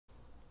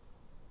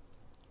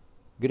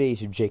Good day,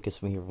 it's Jake here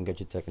from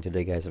Gadget Tech, and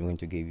today, guys, I'm going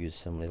to give you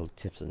some little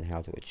tips on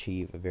how to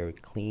achieve a very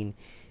clean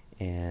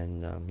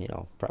and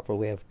proper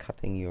way of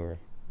cutting your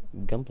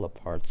Gunpla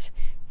parts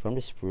from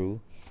the sprue,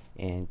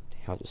 and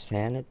how to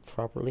sand it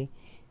properly.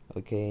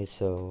 Okay,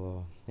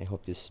 so I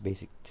hope these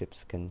basic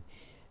tips can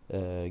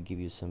give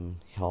you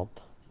some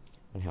help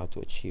on how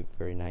to achieve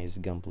very nice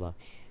Gunpla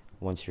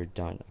once you're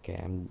done.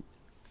 Okay,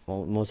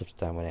 most of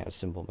the time when I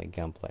assemble my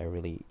Gunpla, I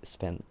really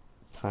spend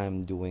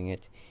time doing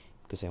it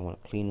because I want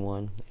a clean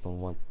one. I don't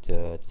want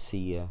to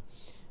see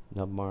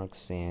nub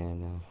marks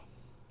and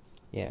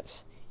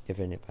yes,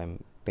 even if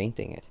I'm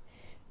painting it.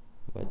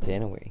 But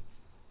anyway,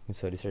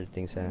 so these are the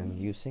things I'm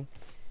using.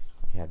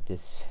 I have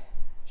this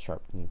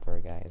sharp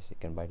nipper, guys. You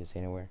can buy this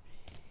anywhere.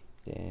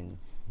 Then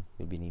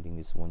you'll be needing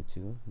this one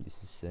too.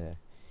 This is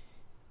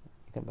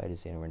you can buy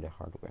this anywhere in the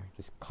hardware.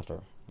 This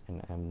cutter,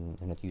 and I'm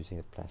not using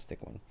the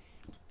plastic one.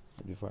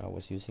 But before I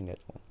was using that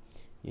one.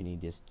 You need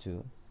this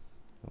too.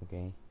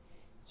 Okay,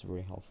 it's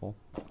very helpful.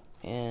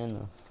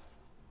 And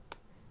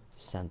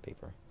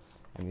sandpaper.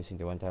 I'm using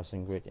the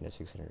 1000 grit and the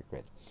 600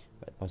 grit,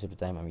 but most of the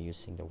time I'm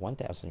using the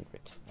 1000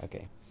 grit.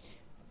 Okay,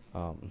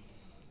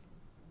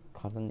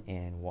 cotton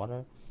and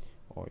water,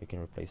 or you can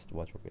replace the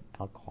water with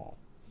alcohol.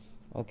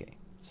 Okay,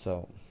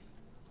 so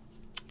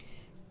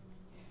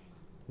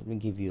let me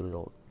give you a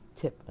little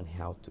tip on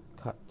how to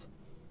cut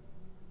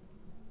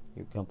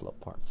your Gunpla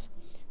parts.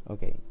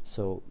 Okay,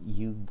 so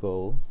you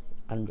go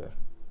under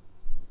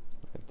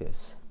like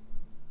this.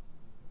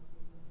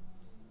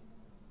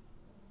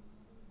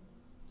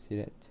 See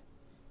that?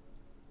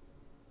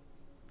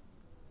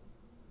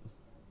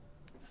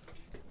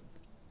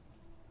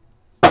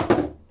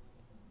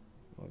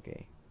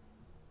 Okay.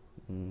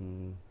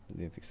 Let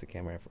me fix the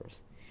camera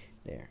first.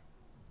 There.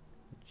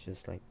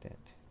 Just like that.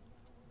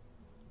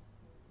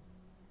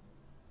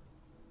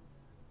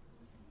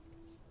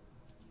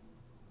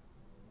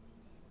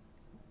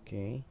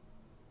 Okay.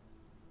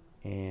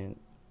 And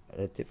at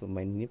the tip of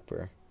my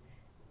nipper,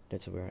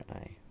 that's where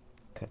I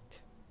cut.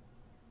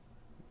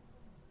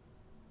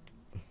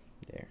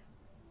 There.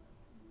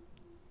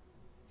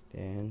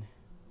 Then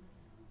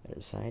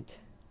other side.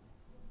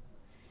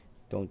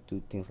 Don't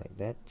do things like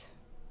that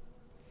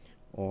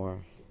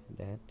or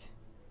that.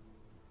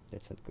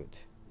 That's not good.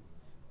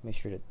 Make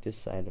sure that this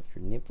side of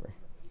your nipper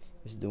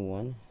is the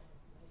one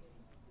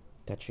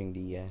touching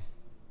the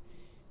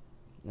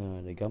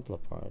Gunpla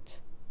part,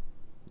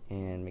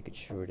 and make it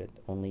sure that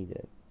only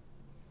the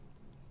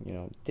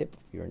tip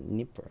of your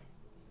nipper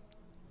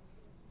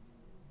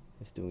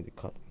is doing the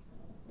cutting.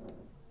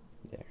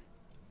 There.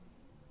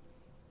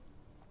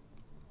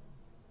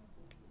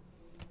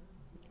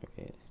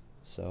 Okay,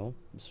 so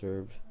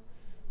observe.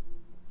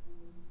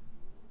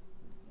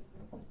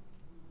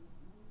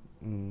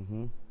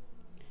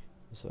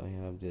 So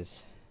I have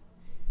this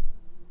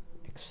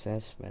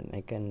excess, man.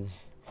 I can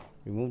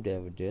remove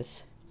that with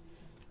this.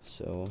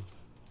 So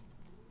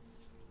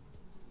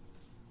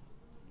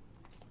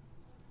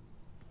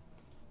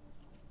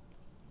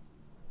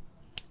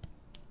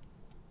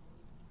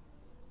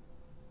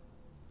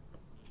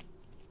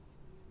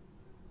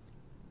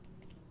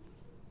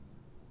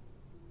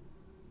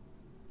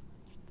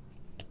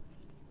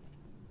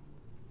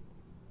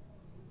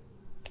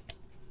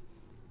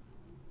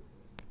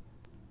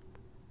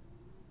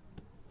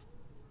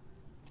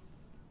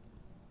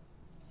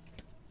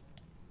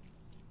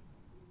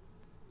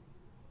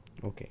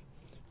okay,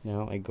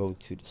 now I go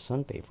to the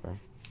sandpaper,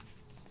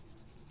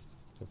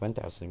 the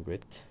 1000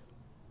 grit.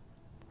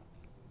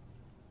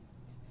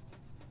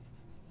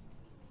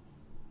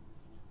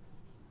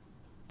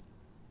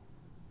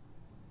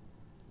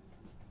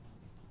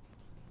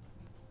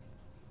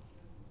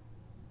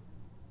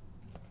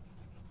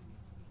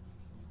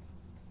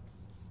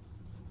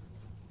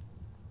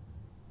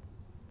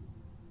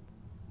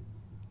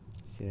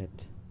 See that?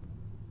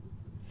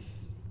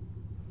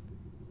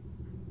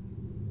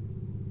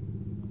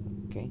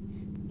 Okay,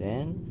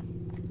 then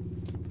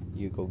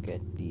you go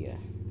get the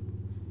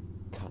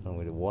cotton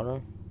with the water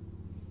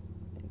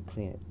and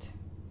clean it.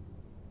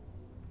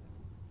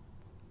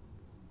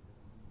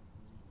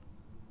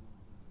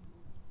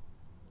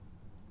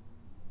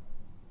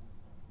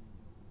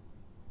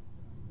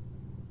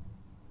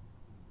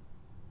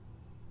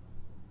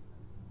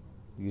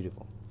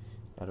 Beautiful.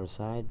 Other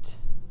side.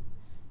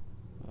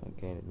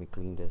 Okay, let me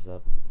clean this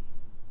up.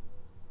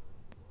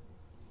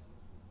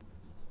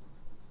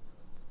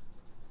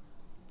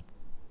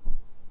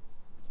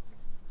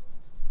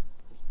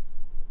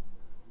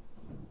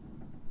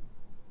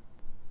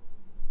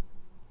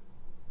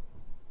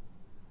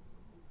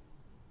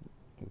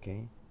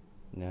 Okay,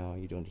 now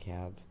you don't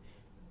have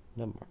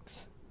nub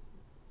marks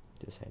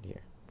this side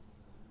here.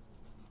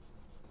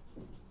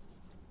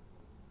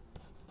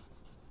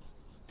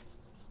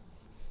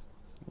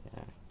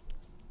 Yeah,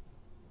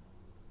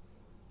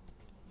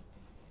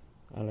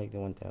 I like the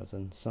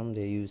 1000. Some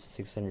they use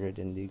 600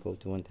 and they go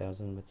to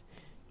 1000, but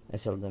I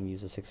seldom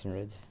use a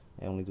 600.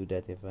 I only do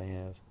that if I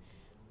have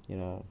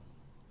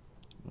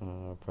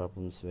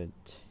problems with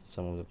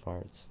some of the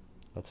parts,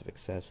 lots of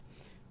excess.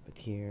 But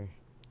here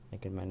I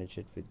can manage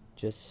it with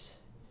just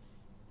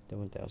the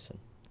 1000.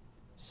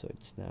 So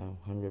it's now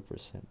 100%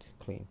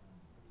 clean.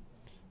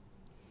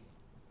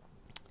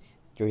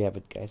 There you have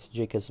it, guys.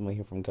 Jake Ismo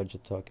here from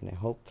Gadget Talk, and I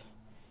hope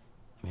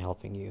I'm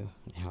helping you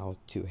on how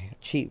to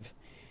achieve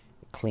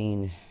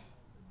clean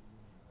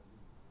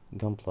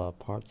Gunpla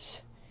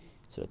parts,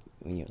 so that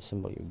when you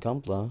assemble your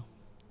Gunpla,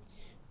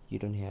 you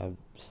don't have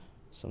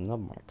some nub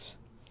marks.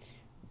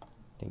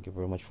 Thank you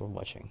very much for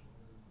watching.